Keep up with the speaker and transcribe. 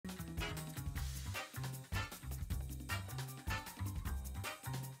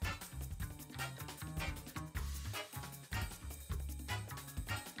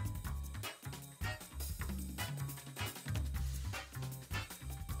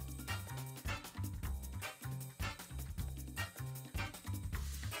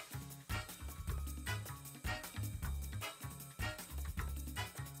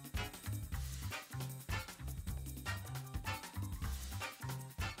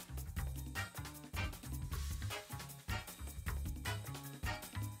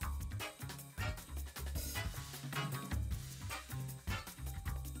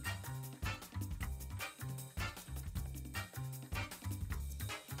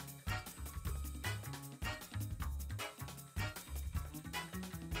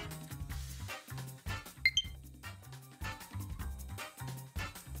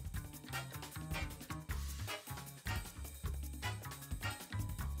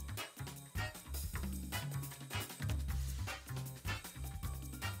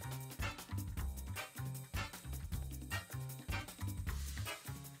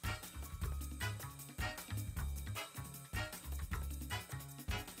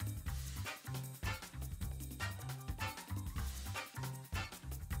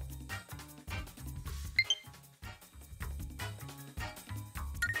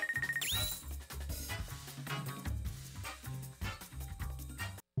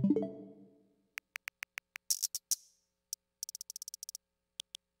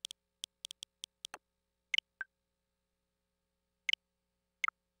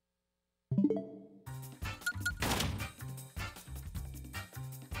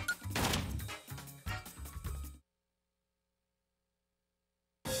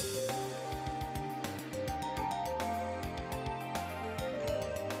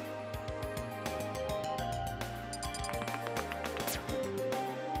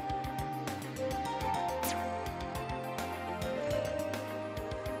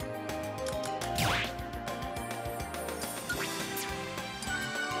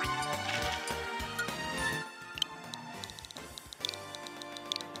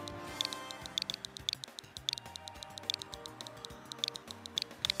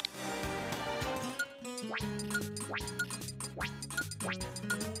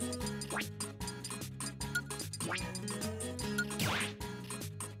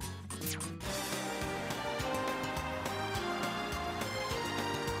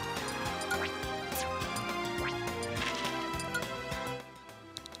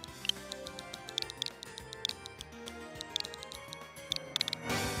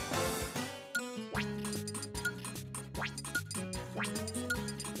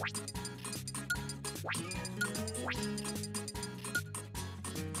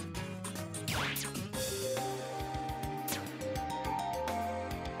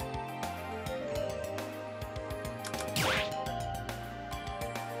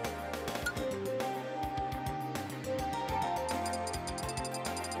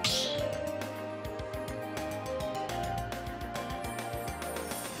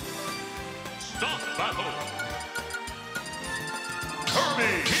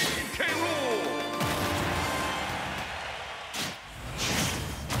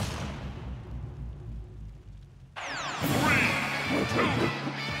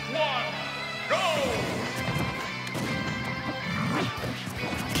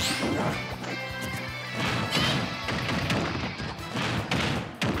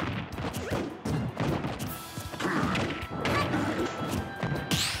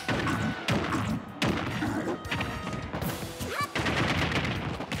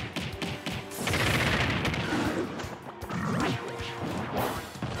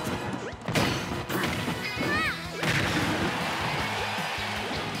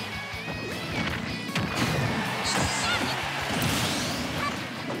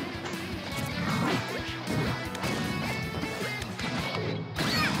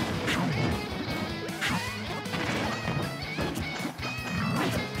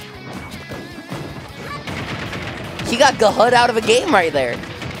He got Gahud out of a game right there.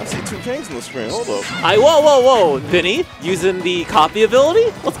 I see two kings on the screen. Hold up. Whoa. Vinny using the copy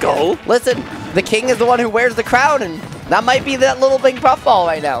ability? Let's go. Listen, the king is the one who wears the crown, and that might be that little big buff ball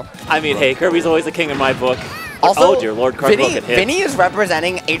right now. I mean, hey, Kirby's always the king in my book. Also, oh dear Lord, Krugbo can hit. Vinny is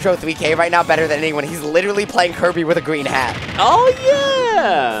representing Xeno351 right now better than anyone. He's literally playing Kirby with a green hat. Oh,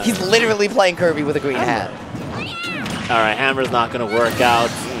 yeah. He's literally playing Kirby with a green hat. All right, Hammer's not going to work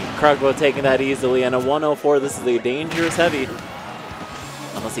out. Krugbo taking that easily, and a 104. This is a dangerous heavy.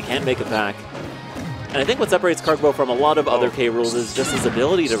 Unless he can make it back. And I think what separates Krugbo from a lot of other K rules is just his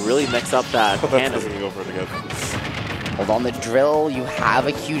ability to really mix up that cannon. Go for it again. Hold on the drill. You have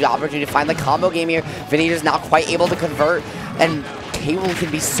a huge opportunity to find the combo game here. Vinny is not quite able to convert. And K rule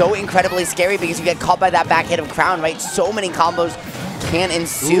can be so incredibly scary because you get caught by that back hit of Crown, right? So many combos can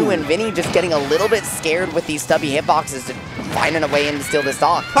ensue, and Vinny just getting a little bit scared with these stubby hitboxes to finding a way in to steal this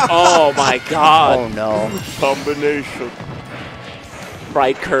stock. Oh my god. Oh no. Combination.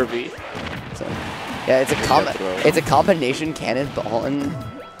 Right, Kirby. So, yeah, it's a combination cannonball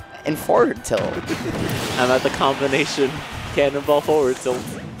and forward tilt. I'm at the combination cannonball forward tilt.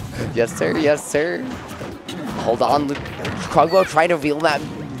 Yes sir, yes sir. Hold on, Krugbo trying to reel that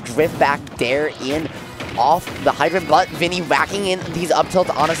drift back dare in off the hydrant, but Vinny whacking in these up tilt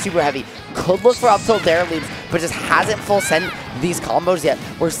on a super heavy. Could look for up tilt dare leaps, but just hasn't full sent these combos yet.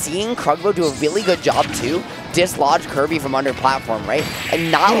 We're seeing Krugbo do a really good job too, dislodge Kirby from under platform, right?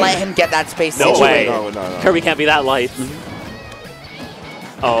 And not let him get that space situated. No. Kirby can't be that light.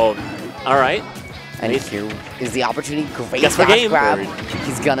 Oh, all right. And here is the opportunity. Great Guess for game. Grab.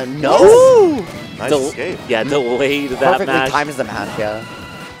 He's gonna know. Nice escape. Yeah, delayed that Perfectly match. times the match, yeah.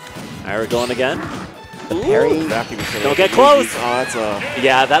 All right, we're going again. Parry. Don't get close. Oh, that's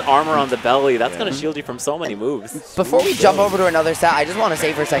yeah, that armor on the belly, that's going to shield you from so many moves. Before we jump over to another set, I just want to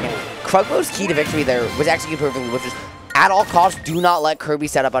say for a second, Krugbo's key to victory there was executed perfectly, which is at all costs, do not let Kirby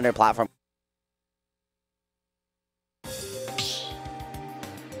set up under platform.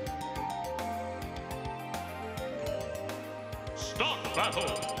 Stock battle.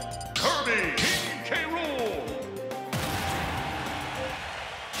 Kirby K. Rool.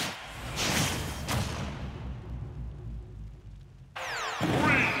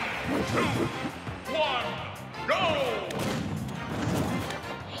 Three, two, one, go!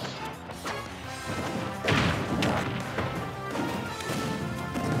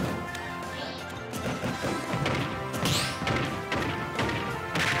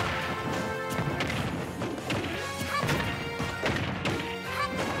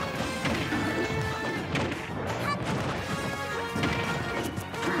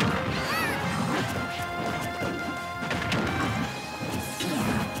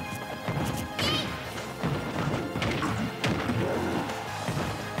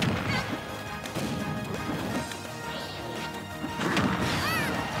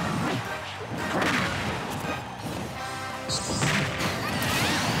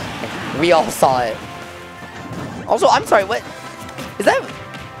 We all saw it. Also, I'm sorry, what? Is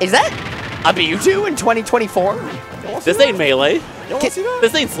that a Mewtwo in 2024? This ain't Melee. You want to see that?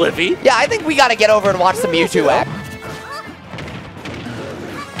 This ain't Slippy. Yeah, I think we gotta get over and watch the Mewtwo act.